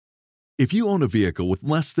If you own a vehicle with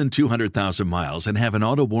less than 200,000 miles and have an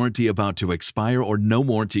auto warranty about to expire or no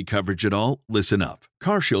warranty coverage at all, listen up.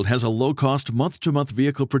 CarShield has a low-cost month-to-month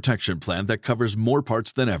vehicle protection plan that covers more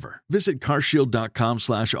parts than ever. Visit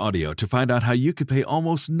carshield.com/audio to find out how you could pay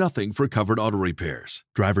almost nothing for covered auto repairs.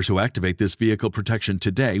 Drivers who activate this vehicle protection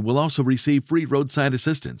today will also receive free roadside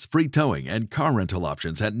assistance, free towing, and car rental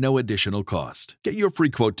options at no additional cost. Get your free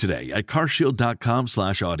quote today at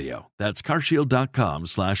carshield.com/audio. That's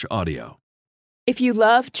carshield.com/audio. If you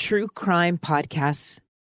love true crime podcasts,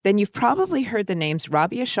 then you've probably heard the names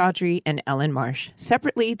Rabia Chaudry and Ellyn Marsh.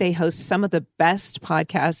 Separately, they host some of the best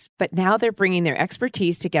podcasts, but now they're bringing their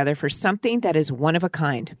expertise together for something that is one of a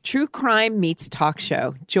kind. True Crime Meets Talk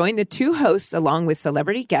Show. Join the two hosts along with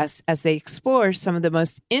celebrity guests as they explore some of the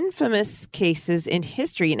most infamous cases in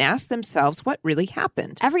history and ask themselves what really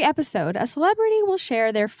happened. Every episode, a celebrity will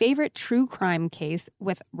share their favorite true crime case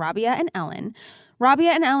with Rabia and Ellyn.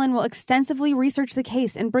 Rabia and Ellyn will extensively research the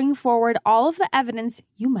case and bring forward all of the evidence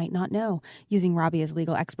you might not know. Using Rabia's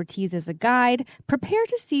legal expertise as a guide, prepare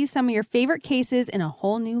to see some of your favorite cases in a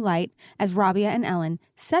whole new light as Rabia and Ellyn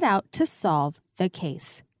set out to solve the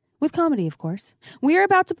case. With comedy, of course. We are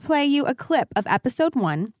about to play you a clip of episode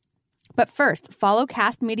 1. But first, follow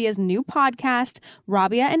Cast Media's new podcast,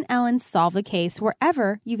 Rabia and Ellyn Solve the Case,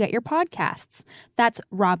 wherever you get your podcasts. That's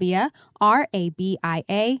Rabia, Rabia,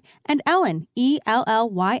 and Ellyn,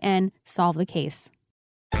 Ellyn, Solve the Case.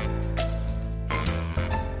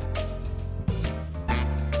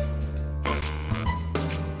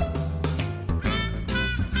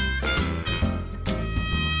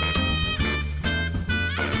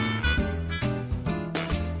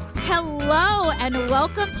 Hello, and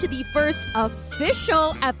welcome to the first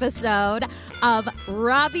official episode of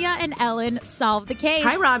Rabia and Ellyn Solve the Case.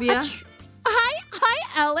 Hi, Rabia. Hi,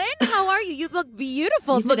 Ellyn. How are you? You look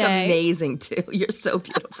beautiful today. You look amazing, too. You're so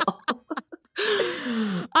beautiful.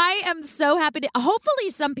 I am so happy to. Hopefully,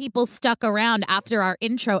 some people stuck around after our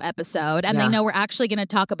intro episode and they know we're actually going to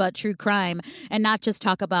talk about true crime and not just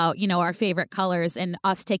talk about, our favorite colors and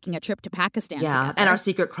us taking a trip to Pakistan together. And our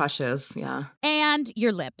secret crushes. Yeah. And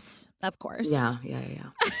your lips, of course. Yeah.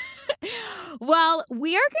 Well,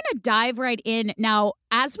 we are going to dive right in. Now,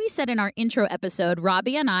 as we said in our intro episode,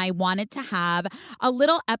 Rabia and I wanted to have a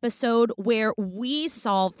little episode where we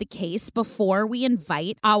solve the case before we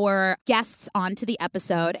invite our guests onto the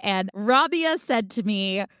episode. And Rabia said to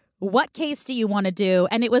me, what case do you want to do?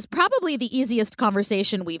 And it was probably the easiest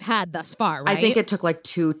conversation we've had thus far, right? I think it took like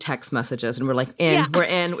 2 text messages and we're like, we're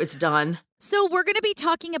in, it's done. So we're going to be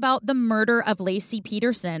talking about the murder of Laci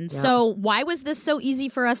Peterson. Yeah. So why was this so easy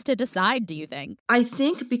for us to decide, do you think? I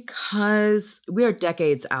think because we are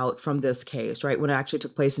decades out from this case, right? When it actually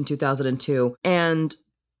took place in 2002. And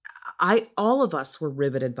all of us were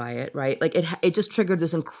riveted by it, right? Like it just triggered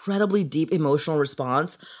this incredibly deep emotional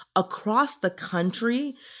response across the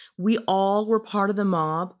country. We all were part of the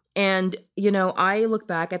mob. And, I look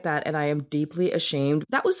back at that and I am deeply ashamed.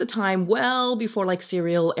 That was the time well before like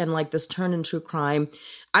Serial and like this turn in true crime.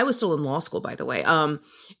 I was still in law school, by the way,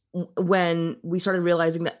 when we started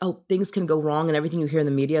realizing that, things can go wrong and everything you hear in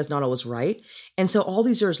the media is not always right. And so all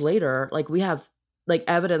these years later, like we have like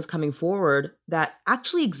evidence coming forward that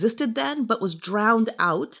actually existed then, but was drowned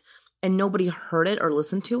out and nobody heard it or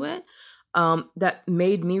listened to it. That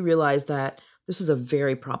made me realize that this is a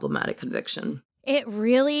very problematic conviction. It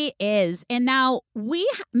really is. And now we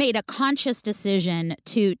made a conscious decision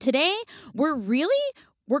today, we're going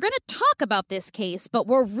to talk about this case, but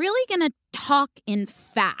we're really going to talk in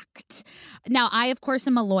fact. Now, I, of course,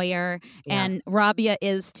 am a lawyer and Rabia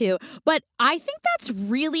is too. But I think that's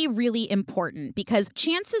really, really important because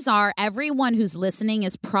chances are everyone who's listening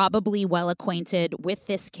is probably well acquainted with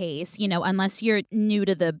this case, unless you're new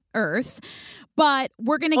to the earth. But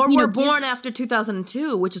we're going to, or were born after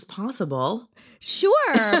 2002, which is possible.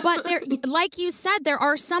 Sure. But there, like you said, there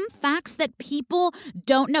are some facts that people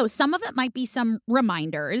don't know. Some of it might be some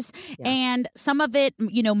reminders and some of it,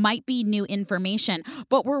 might be new information.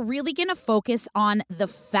 But we're really going to focus on the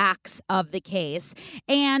facts of the case.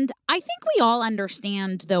 And I think we all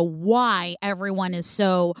understand, though, why everyone is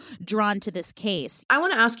so drawn to this case. I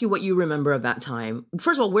want to ask you what you remember of that time.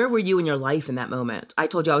 First of all, where were you in your life in that moment? I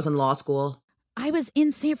told you I was in law school. I was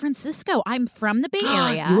in San Francisco. I'm from the Bay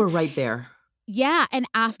Area. You were right there. Yeah, and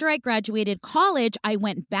after I graduated college, I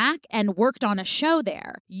went back and worked on a show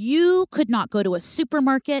there. You could not go to a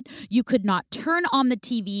supermarket. You could not turn on the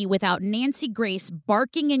TV without Nancy Grace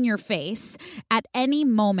barking in your face at any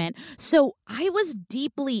moment. So I was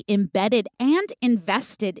deeply embedded and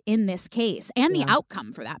invested in this case and the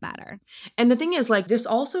outcome for that matter. And the thing is, like, this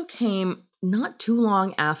also came not too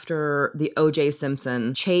long after the O.J.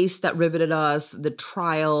 Simpson chase that riveted us, the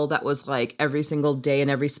trial that was like every single day and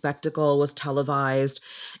every spectacle was televised.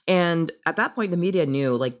 And at that point, the media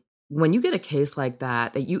knew, like, when you get a case like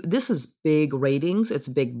that this is big ratings, it's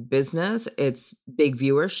big business, it's big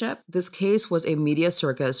viewership. This case was a media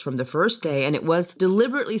circus from the first day, and it was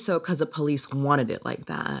deliberately so because the police wanted it like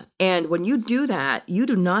that. And when you do that, you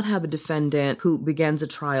do not have a defendant who begins a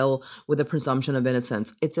trial with a presumption of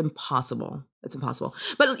innocence. It's impossible. It's impossible.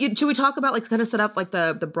 But should we talk about, like, kind of set up like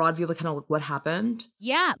the broad view of kind of what happened?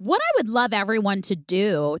 Yeah. What I would love everyone to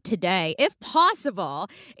do today, if possible,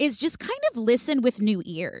 is just kind of listen with new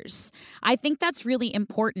ears. I think that's really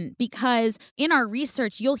important because in our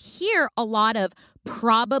research, you'll hear a lot of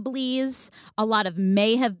probablys, a lot of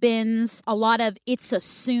may have beens, a lot of it's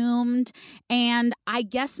assumed. And I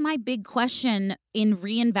guess my big question in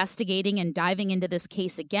reinvestigating and diving into this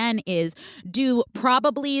case again is, do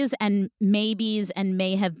probablys and maybes and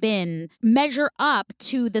may have been measure up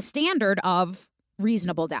to the standard of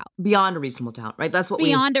reasonable doubt? Beyond a reasonable doubt, right? That's what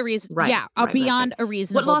beyond a reason. Right, yeah, right, beyond right. a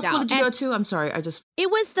reasonable doubt. What law school did you go to? I'm sorry,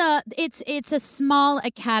 It was it's a small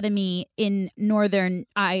academy in Northern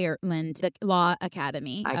Ireland, the Law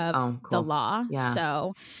Academy of cool. the law. Yeah.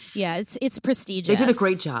 So yeah, it's prestigious. They did a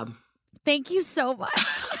great job. Thank you so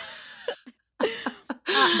much.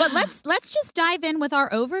 But let's just dive in with our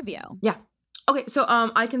overview. Yeah. Okay, so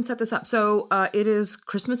I can set this up. So it is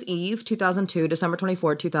Christmas Eve, 2002, December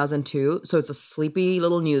 24, 2002. So it's a sleepy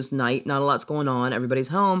little news night. Not a lot's going on. Everybody's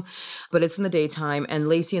home, but it's in the daytime. And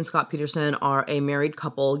Lacey and Scott Peterson are a married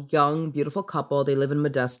couple, young, beautiful couple. They live in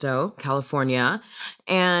Modesto, California.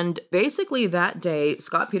 And basically that day,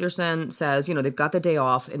 Scott Peterson says, they've got the day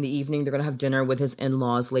off. In the evening, they're going to have dinner with his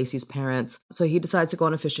in-laws, Lacey's parents. So he decides to go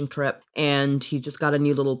on a fishing trip, and he just got a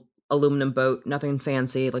new little aluminum boat, nothing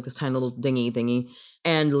fancy, like this tiny little dinghy thingy.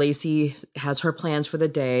 And Lacey has her plans for the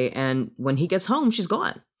day. And when he gets home, she's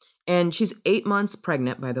gone. And she's 8 months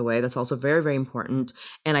pregnant, by the way. That's also very, very important.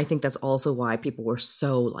 And I think that's also why people were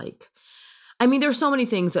so there are so many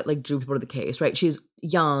things that drew people to the case, right? She's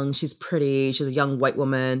young, she's pretty, she's a young white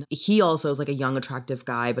woman. He also is a young, attractive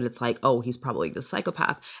guy, but it's he's probably the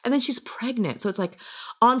psychopath. And then she's pregnant. So it's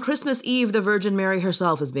on Christmas Eve, the Virgin Mary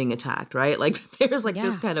herself is being attacked, right? There's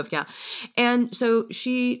this kind of, yeah. And so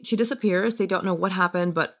she disappears. They don't know what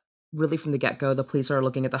happened, but really from the get-go, the police are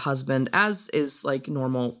looking at the husband, as is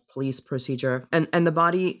normal police procedure. And the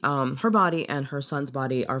body, her body and her son's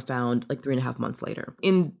body are found 3.5 months later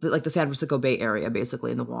in the San Francisco Bay Area,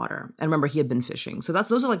 basically in the water. And remember, he had been fishing. So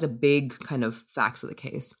those are the big kind of facts of the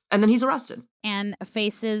case. And then he's arrested. And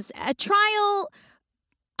faces a trial.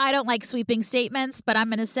 I don't like sweeping statements, but I'm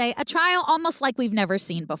going to say a trial almost like we've never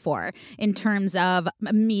seen before in terms of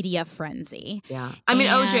media frenzy. Yeah.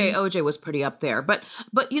 OJ was pretty up there, but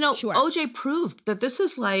sure. OJ proved that this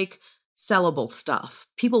is sellable stuff.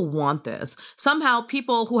 People want this. Somehow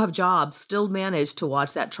people who have jobs still manage to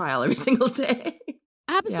watch that trial every single day.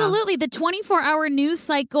 Absolutely. Yeah. The 24-hour news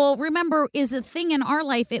cycle, remember, is a thing in our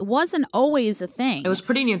life. It wasn't always a thing. It was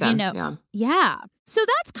pretty new then. Yeah. So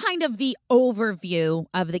that's kind of the overview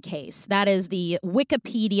of the case. That is the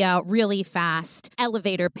Wikipedia really fast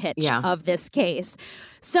elevator pitch of this case.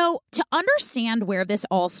 So to understand where this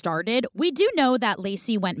all started, we do know that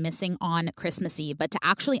Lacey went missing on Christmas Eve, but to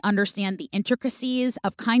actually understand the intricacies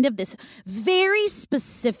of kind of this very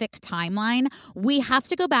specific timeline, we have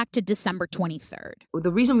to go back to December 23rd.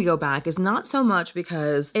 The reason we go back is not so much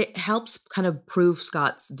because it helps kind of prove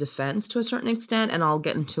Scott's defense to a certain extent, and I'll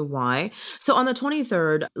get into why. So on the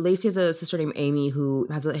 23rd, Lacey has a sister named Amy who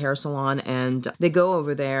has a hair salon, and they go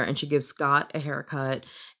over there and she gives Scott a haircut.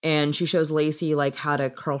 And she shows Lacey how to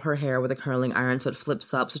curl her hair with a curling iron so it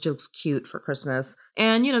flips up, so she looks cute for Christmas.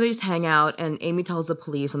 And, they just hang out. And Amy tells the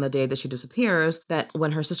police on the day that she disappears that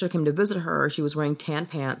when her sister came to visit her, she was wearing tan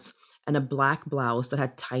pants and a black blouse that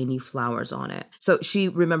had tiny flowers on it. So she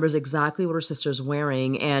remembers exactly what her sister's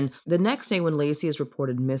wearing. And the next day when Lacey is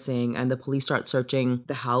reported missing and the police start searching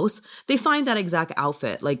the house, they find that exact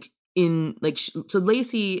outfit. So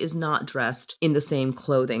Lacey is not dressed in the same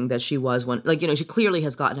clothing that she was when, she clearly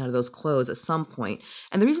has gotten out of those clothes at some point.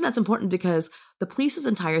 And the reason that's important because the police's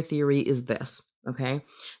entire theory is this, okay?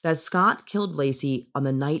 That Scott killed Lacey on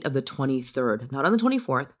the night of the 23rd, not on the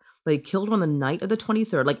 24th, but he killed her on the night of the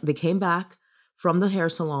 23rd. They came back from the hair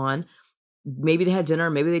salon. Maybe they had dinner,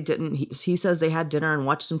 maybe they didn't. He says they had dinner and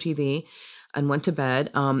watched some TV and went to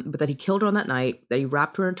bed, but that he killed her on that night, that he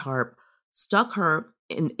wrapped her in a tarp, stuck her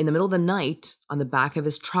in the middle of the night on the back of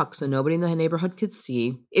his truck so nobody in the neighborhood could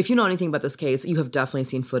see. If you know anything about this case, you have definitely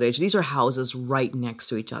seen footage. These are houses right next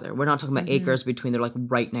to each other. We're not talking about acres between. They're like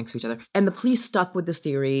right next to each other. And the police stuck with this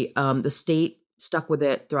theory. The state stuck with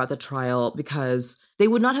it throughout the trial because they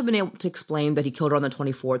would not have been able to explain that he killed her on the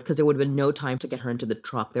 24th because there would have been no time to get her into the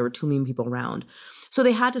truck. There were too many people around. So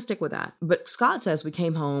they had to stick with that. But Scott says we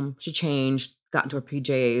came home, she changed, got into her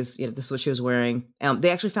PJs. This is what she was wearing. They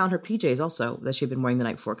actually found her PJs also that she'd been wearing the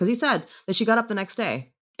night before because he said that she got up the next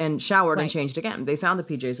day and showered and changed again. They found the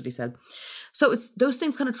PJs that he said. So it's those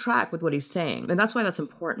things kind of track with what he's saying. And that's why that's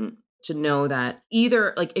important to know that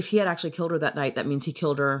either like if he had actually killed her that night, that means he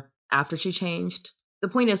killed her after she changed. The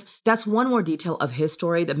point is, that's one more detail of his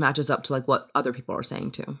story that matches up to like what other people are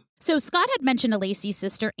saying too. So Scott had mentioned to Lacey's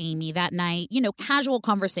sister Amy that night, casual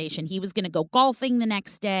conversation. He was going to go golfing the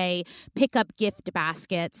next day, pick up gift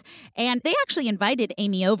baskets. And they actually invited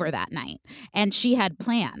Amy over that night. And she had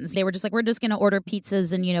plans. They were just like, we're just going to order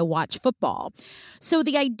pizzas and, watch football. So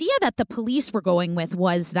the idea that the police were going with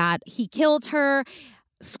was that he killed her.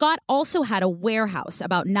 Scott also had a warehouse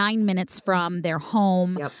about 9 minutes from their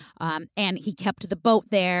home, and he kept the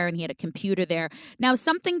boat there, and he had a computer there. Now,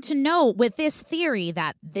 something to note with this theory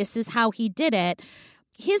that this is how he did it,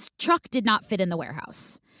 his truck did not fit in the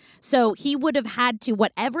warehouse. So he would have had to,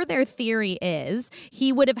 whatever their theory is,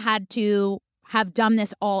 he would have had to have done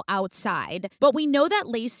this all outside. But we know that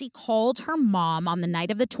Lacey called her mom on the night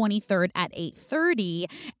of the 23rd at 8:30,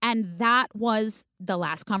 and that was the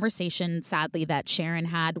last conversation, sadly, that Sharon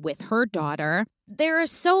had with her daughter. There are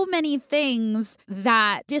so many things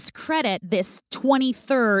that discredit this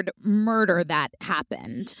 23rd murder that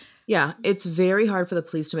happened. Yeah, it's very hard for the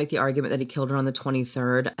police to make the argument that he killed her on the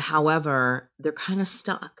 23rd. However, they're kind of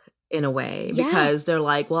stuck in a way because they're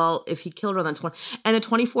like, well, if he killed her on the 20th, and the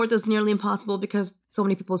 24th is nearly impossible because so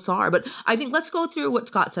many people saw her. But I think let's go through what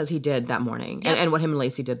Scott says he did that morning and what him and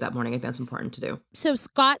Lacey did that morning. I think that's important to do. So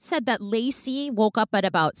Scott said that Lacey woke up at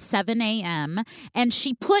about 7 a.m. and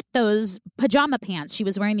she put those pajama pants. She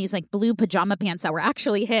was wearing these like blue pajama pants that were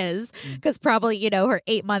actually his because probably, her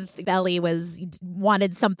 8-month belly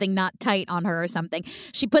wanted something not tight on her or something.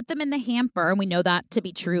 She put them in the hamper, and we know that to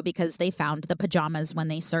be true because they found the pajamas when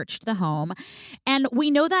they searched the home. And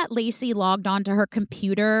we know that Lacey logged onto her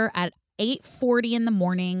computer at 8:40 in the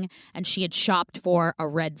morning, and she had shopped for a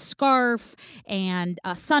red scarf and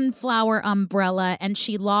a sunflower umbrella, and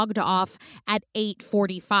she logged off at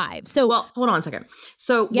 8:45. So, well, hold on a second.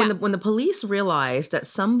 So when the police realized that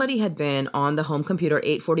somebody had been on the home computer at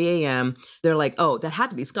 8:40 a.m., they're like, oh, that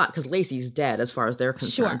had to be Scott because Lacey's dead as far as they're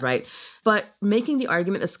concerned, right? But making the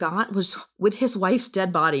argument that Scott was, with his wife's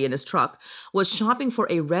dead body in his truck, was shopping for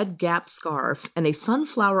a red Gap scarf and a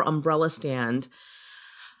sunflower umbrella stand.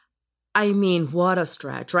 I mean, what a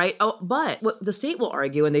stretch, right? Oh, but what the state will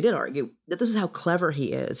argue, and they did argue, that this is how clever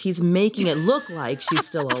he is. He's making it look like she's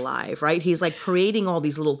still alive, right? He's like creating all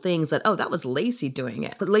these little things that, oh, that was Lacey doing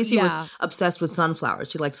it. But Lacey was obsessed with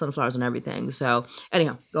sunflowers. She liked sunflowers and everything. So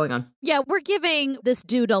anyhow, going on. Yeah, we're giving this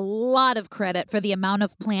dude a lot of credit for the amount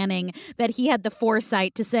of planning that he had the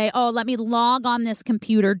foresight to say, oh, let me log on this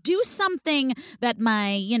computer, do something that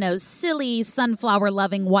my, silly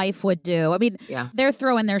sunflower-loving wife would do. I mean, they're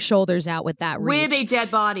throwing their shoulders out with that reach. With a dead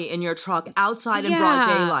body in your truck outside in broad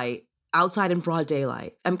daylight. Outside in broad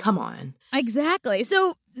daylight. Come on. Exactly.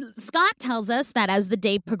 So Scott tells us that as the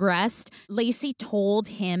day progressed, Lacey told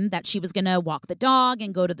him that she was going to walk the dog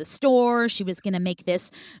and go to the store. She was going to make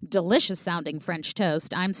this delicious sounding French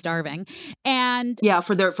toast. I'm starving. And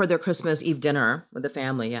for their Christmas Eve dinner with the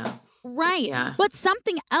family. Yeah. Right. Yeah. But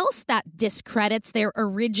something else that discredits their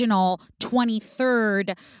original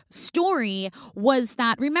 23rd story was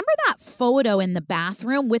that, remember that photo in the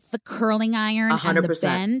bathroom with the curling iron 100%. And the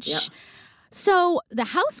bench? Yep. So the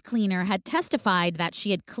house cleaner had testified that she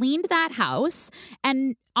had cleaned that house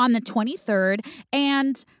and on the 23rd,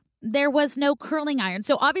 and there was no curling iron.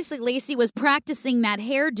 So obviously Lacey was practicing that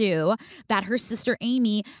hairdo that her sister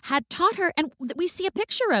Amy had taught her. And we see a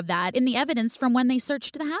picture of that in the evidence from when they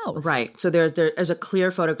searched the house. Right. So there's a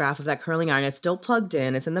clear photograph of that curling iron. It's still plugged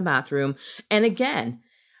in. It's in the bathroom. And again,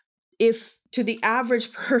 if to the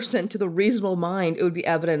average person, to the reasonable mind, it would be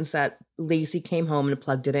evidence that Lacey came home and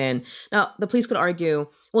plugged it in. Now, the police could argue,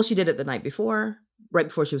 well, she did it the night before, right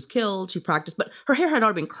before she was killed. She practiced, but her hair had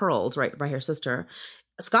already been curled, right, by her sister.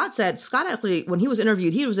 Scott actually, when he was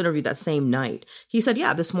interviewed that same night. He said,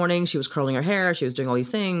 yeah, this morning she was curling her hair. She was doing all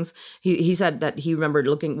these things. He said that he remembered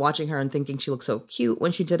watching her and thinking she looked so cute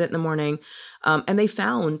when she did it in the morning. And they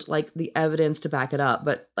found like the evidence to back it up.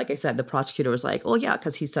 But like I said, the prosecutor was like, oh yeah,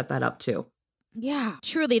 because he set that up too. Yeah,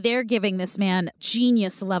 truly, they're giving this man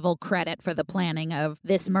genius level credit for the planning of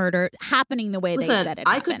this murder happening the way they said it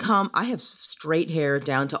happened. I have straight hair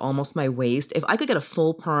down to almost my waist. If I could get a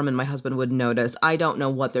full perm and my husband would notice, I don't know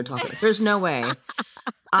what they're talking about. There's no way.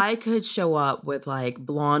 I could show up with like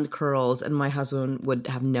blonde curls and my husband would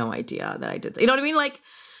have no idea that I did that. You know what I mean? Like,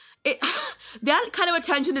 that kind of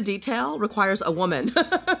attention to detail requires a woman.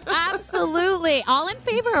 Absolutely. All in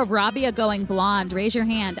favor of Rabia going blonde. Raise your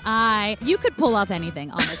hand. You could pull off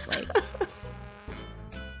anything, honestly.